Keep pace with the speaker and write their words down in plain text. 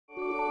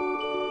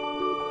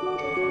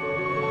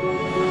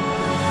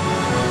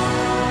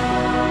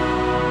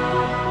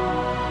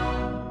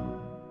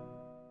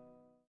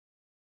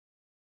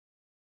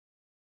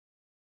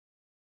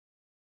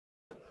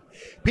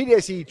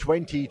PDAC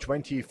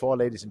 2024,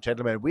 ladies and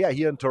gentlemen. We are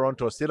here in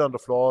Toronto, still on the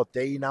floor,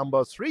 day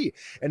number 3.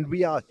 And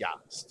we are,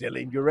 still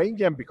in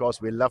uranium because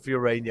we love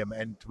uranium.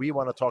 And we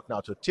want to talk now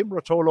to Tim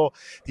Rotolo,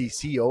 the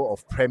CEO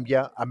of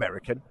Premier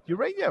American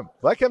Uranium.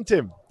 Welcome,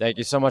 Tim. Thank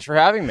you so much for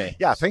having me.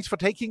 Yeah, thanks for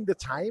taking the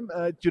time.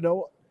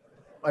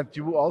 And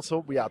you also,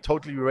 we are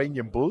totally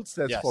uranium bulls,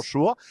 that's for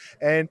sure.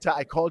 And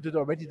I called it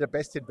already the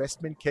best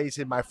investment case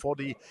in my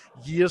 40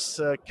 years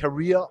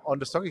career on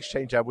the stock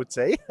exchange, I would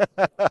say.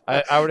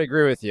 I would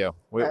agree with you.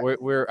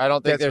 I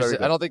don't think there's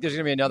going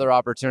to be another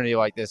opportunity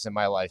like this in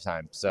my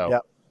lifetime. So yeah,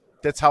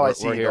 that's how I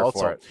see it here also.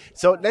 For it.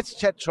 So let's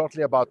chat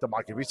shortly about the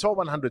market. We saw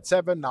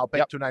 107, now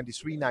back to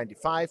 93,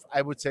 95.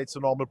 I would say it's a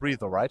normal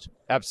breather, right?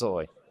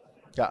 Absolutely.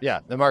 Yeah.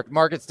 The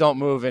markets don't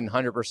move in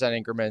 100%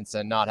 increments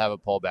and not have a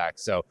pullback.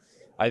 So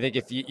I think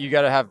if you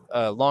got to have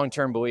a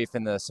long-term belief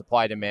in the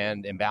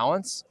supply-demand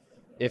imbalance.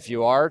 If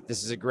you are,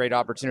 this is a great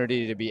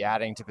opportunity to be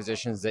adding to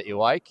positions that you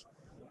like.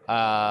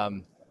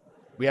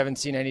 We haven't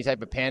seen any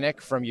type of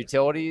panic from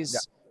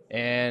utilities,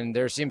 and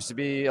there seems to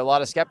be a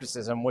lot of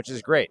skepticism, which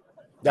is great.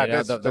 Yeah,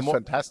 that's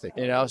fantastic.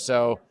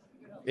 So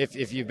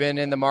if you've been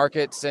in the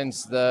market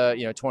since the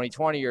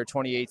 2020 or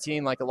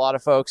 2018, like a lot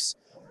of folks,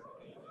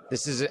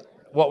 this is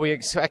what we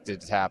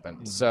expected to happen.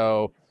 Mm-hmm.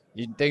 So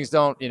things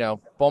don't,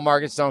 bull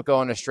markets don't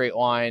go in a straight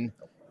line,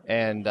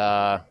 and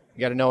you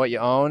got to know what you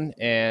own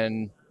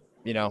and,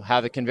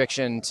 have the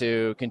conviction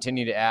to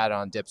continue to add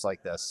on dips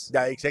like this.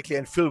 Yeah, exactly.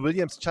 And Phil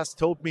Williams just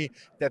told me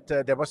that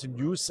there was a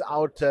news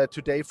out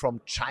today from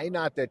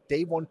China that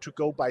they want to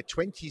go by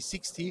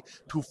 2060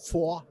 to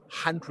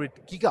 400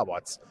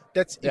 gigawatts.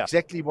 That's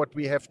exactly what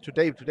we have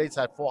today. Today's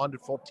at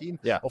 414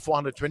 or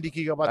 420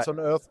 gigawatts on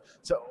Earth.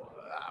 So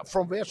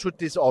from where should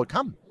this all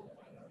come?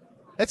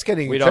 That's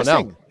getting interesting. We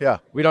don't know. Yeah,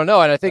 we don't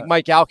know. And I think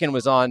Mike Alkin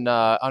was on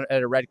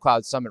at a Red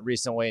Cloud Summit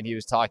recently, and he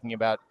was talking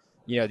about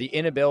the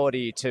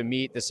inability to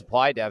meet the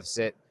supply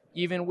deficit,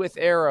 even with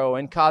Aero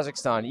and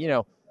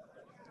Kazakhstan.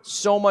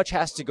 So much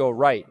has to go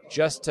right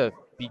just to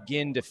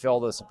begin to fill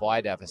the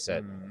supply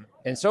deficit.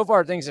 And so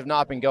far, things have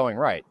not been going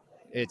right.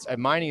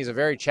 Mining is a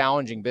very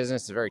challenging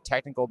business, a very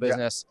technical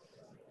business,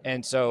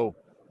 and so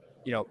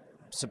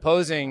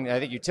supposing, I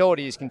think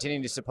utilities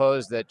continue to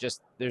suppose that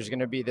just there's going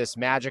to be this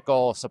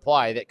magical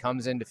supply that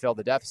comes in to fill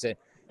the deficit.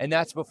 And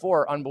that's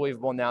before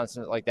unbelievable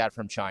announcements like that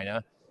from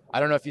China.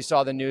 I don't know if you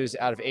saw the news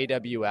out of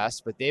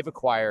AWS, but they've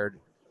acquired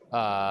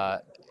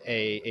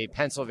a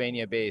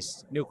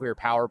Pennsylvania-based nuclear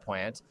power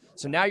plant.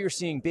 So now you're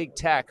seeing big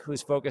tech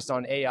who's focused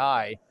on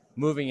AI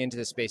moving into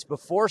the space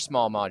before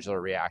small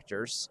modular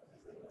reactors.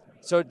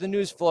 So the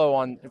news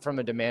flow from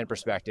a demand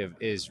perspective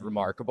is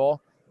remarkable.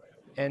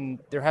 And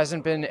there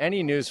hasn't been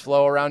any news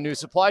flow around new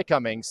supply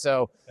coming.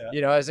 So,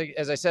 as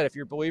I said, if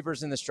you're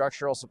believers in the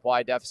structural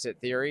supply deficit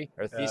theory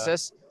or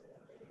thesis,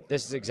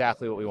 this is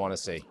exactly what we want to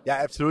see. Yeah,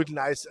 absolutely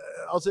nice.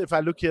 Also, if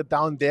I look here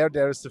down there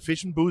is the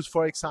fission boost,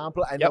 for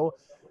example. I know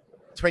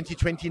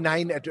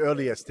 2029 at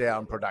earliest they're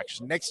on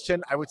production. Next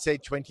gen, I would say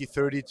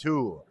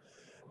 2032.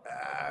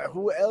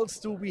 Who else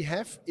do we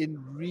have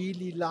in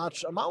really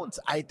large amounts?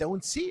 I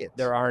don't see it.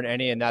 There aren't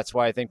any, and that's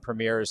why I think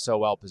Premier is so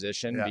well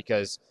positioned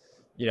because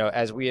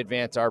as we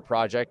advance our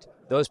project,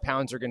 those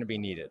pounds are going to be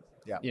needed.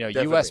 Yeah,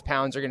 U.S.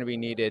 pounds are going to be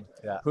needed.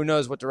 Yeah. Who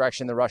knows what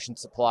direction the Russian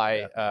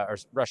supply or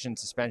Russian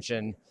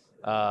suspension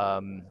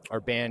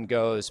or ban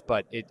goes,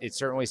 but it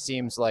certainly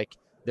seems like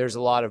there's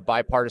a lot of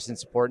bipartisan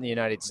support in the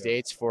United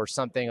States for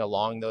something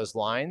along those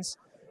lines,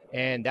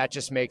 and that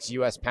just makes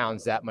U.S.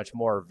 pounds that much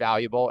more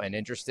valuable and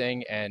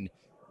interesting, and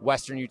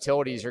Western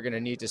utilities are going to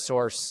need to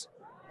source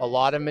a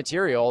lot of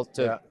material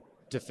to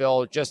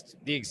fill just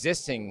the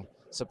existing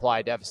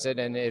supply deficit.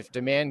 And if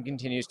demand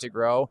continues to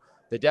grow,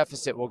 the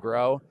deficit will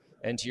grow.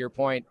 And to your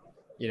point,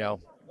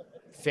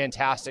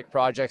 fantastic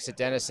projects at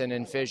Denison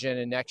and Fission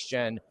and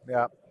NextGen.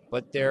 Yeah.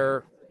 But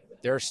they're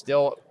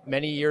still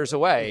many years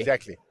away.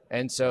 Exactly.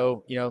 And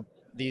so,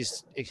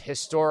 these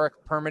historic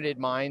permitted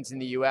mines in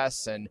the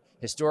U.S. and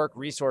historic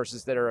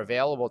resources that are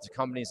available to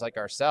companies like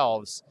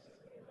ourselves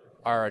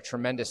are a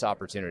tremendous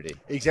opportunity.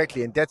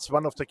 Exactly, and that's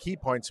one of the key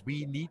points.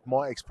 We need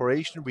more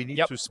exploration. We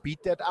need to speed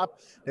that up.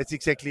 That's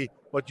exactly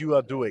what you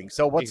are doing.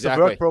 So what's the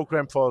work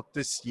program for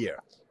this year?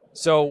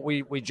 So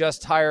we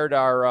just hired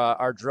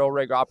our drill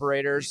rig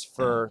operators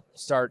for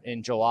start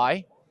in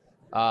July.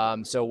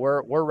 So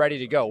we're ready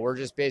to go. We're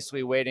just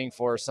basically waiting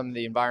for some of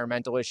the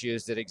environmental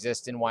issues that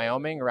exist in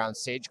Wyoming around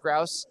sage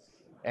grouse.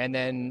 And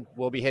then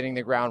we'll be hitting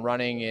the ground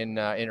running in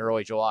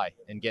early July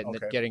and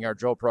getting our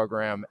drill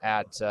program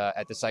at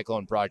the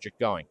Cyclone project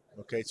going.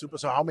 Okay, super.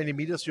 So how many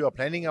meters you are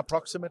planning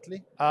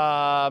approximately?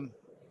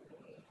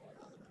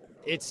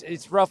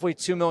 It's roughly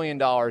 $2 million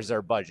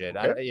our budget.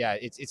 Okay.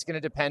 It's going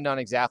to depend on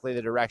exactly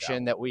the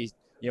direction that we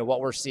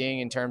what we're seeing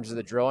in terms of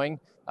the drilling.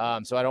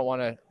 So I don't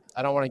want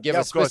to give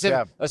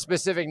a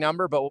specific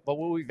number, but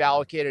what we've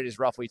allocated is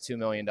roughly $2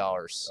 million.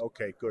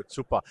 Okay, good,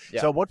 super. Yeah.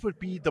 So what would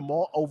be the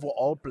more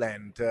overall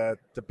plan, the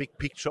big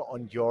picture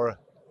on your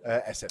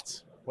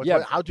assets?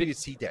 How do you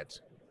see that?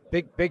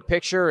 Big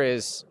picture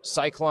is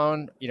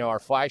Cyclone, our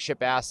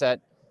flagship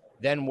asset,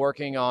 then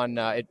working on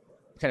it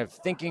kind of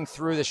thinking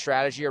through the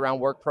strategy around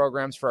work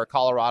programs for our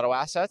Colorado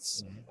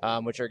assets,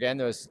 which are, again,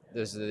 those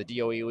are the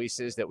DOE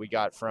leases that we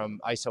got from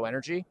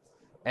IsoEnergy.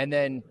 And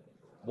then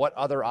what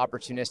other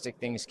opportunistic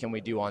things can we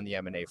do on the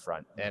M&A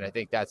front? And I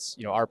think that's,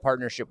 our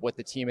partnership with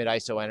the team at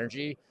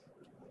IsoEnergy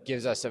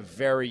gives us a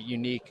very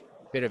unique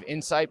bit of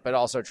insight, but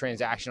also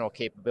transactional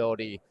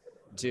capability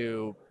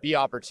to be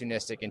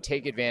opportunistic and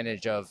take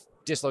advantage of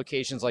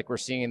dislocations like we're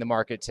seeing in the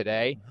market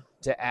today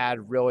to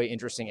add really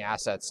interesting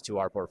assets to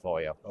our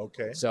portfolio.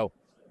 Okay. So,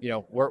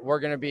 we're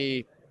going to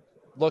be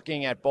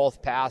looking at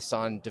both paths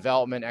on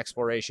development,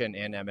 exploration,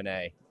 and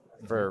M&A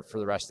for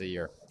the rest of the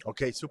year.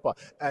 Okay, super.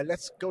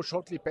 Let's go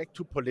shortly back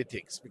to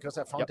politics, because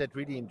I found that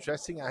really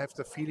interesting. I have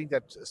the feeling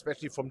that,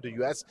 especially from the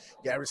US,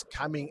 there is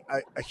coming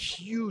a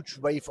huge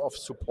wave of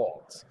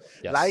support,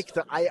 like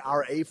the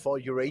IRA for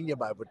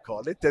uranium, I would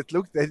call it. That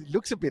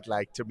looks a bit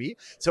like to me.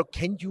 So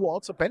can you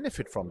also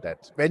benefit from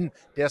that when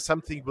there's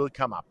something will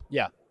come up?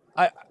 Yeah.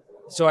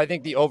 So I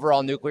think the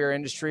overall nuclear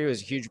industry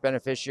was a huge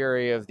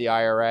beneficiary of the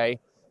IRA.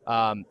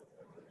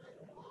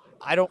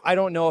 I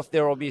don't know if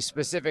there will be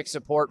specific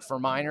support for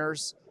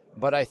miners,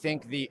 but I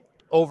think the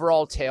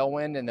overall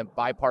tailwind and the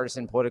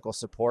bipartisan political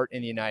support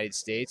in the United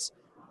States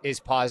is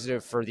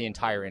positive for the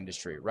entire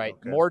industry, right?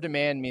 Okay. More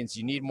demand means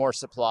you need more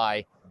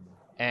supply.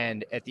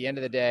 And at the end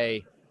of the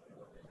day,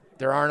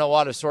 there aren't a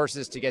lot of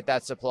sources to get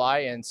that supply.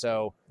 And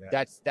so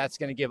that's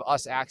going to give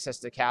us access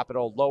to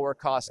capital, lower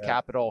cost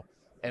capital,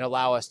 and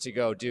allow us to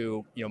go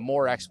do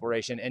more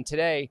exploration. And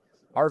today,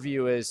 our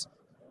view is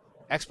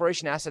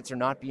exploration assets are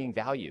not being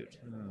valued.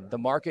 The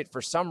market,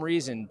 for some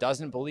reason,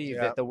 doesn't believe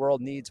that the world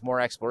needs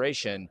more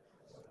exploration.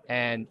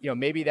 And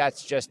maybe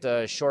that's just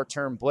a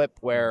short-term blip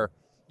where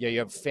you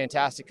have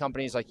fantastic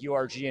companies like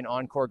URG and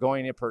Encore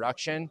going into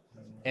production,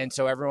 and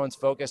so everyone's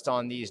focused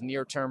on these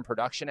near-term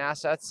production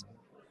assets.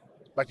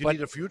 But you need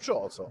the future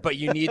also. But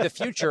you need the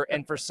future,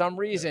 and for some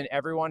reason,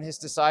 everyone has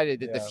decided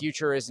that the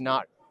future is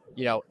not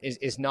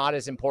is not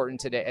as important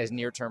today as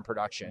near-term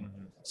production.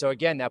 So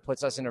again, that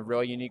puts us in a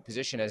really unique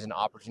position as an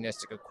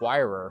opportunistic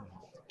acquirer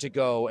to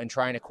go and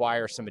try and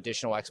acquire some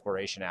additional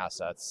exploration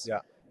assets.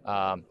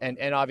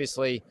 And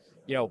obviously,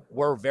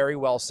 we're very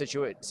well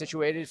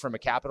situated from a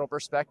capital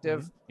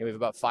perspective. We have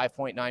about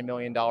 $5.9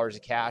 million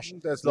of cash.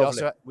 That's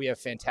lovely. We have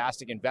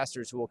fantastic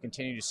investors who will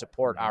continue to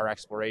support our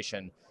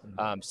exploration.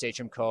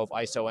 Sachem Cove,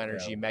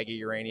 IsoEnergy, Mega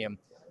Uranium.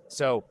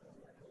 So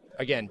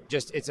again,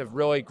 it's a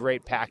really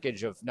great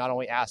package of not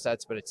only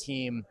assets, but a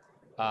team,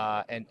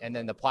 and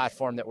then the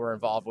platform that we're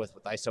involved with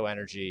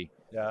IsoEnergy.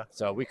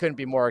 So we couldn't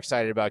be more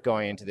excited about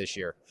going into this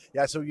year.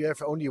 So you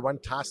have only one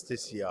task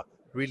this year,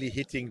 really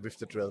hitting with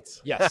the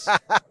drills. Yes.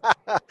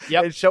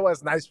 And show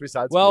us nice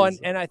results. Well, please.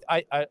 and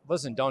I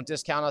listen, don't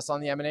discount us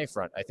on the M&A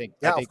front. I think,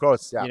 of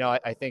course.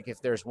 I think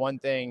if there's one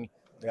thing,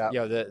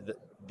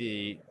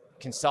 the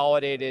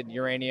consolidated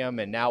uranium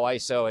and now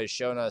ISO has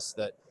shown us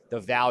that the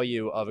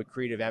value of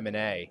accretive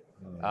M&A.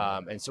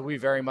 And so we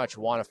very much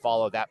want to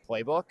follow that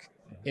playbook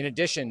in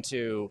addition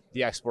to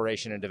the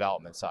exploration and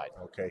development side.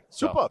 Okay,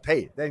 super. So,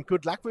 hey, then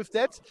good luck with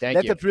that.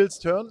 Let the drills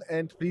turn,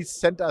 and please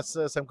send us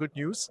some good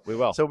news. We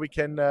will. So we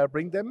can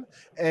bring them.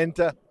 And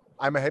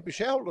I'm a happy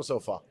shareholder so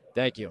far.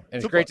 Thank you.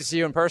 And it's great to see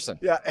you in person.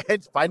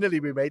 And finally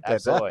we made that.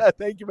 Absolutely.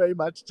 Thank you very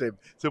much, Tim.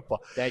 Super.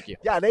 Thank you.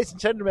 Ladies and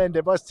gentlemen,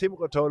 there was Tim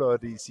Rotolo,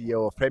 the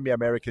CEO of Premier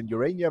American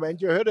Uranium.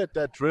 And you heard it,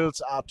 the drills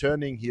are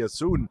turning here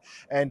soon.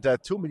 And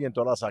 $2 million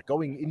are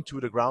going into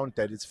the ground.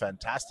 That is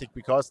fantastic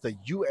because the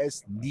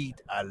US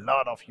need a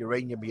lot of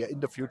uranium here in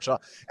the future.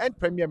 And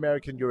Premier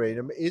American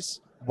Uranium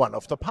is one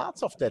of the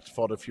parts of that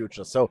for the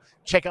future. So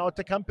check out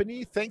the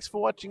company. Thanks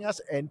for watching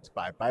us, and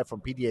bye-bye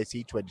from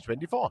PDAC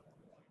 2024.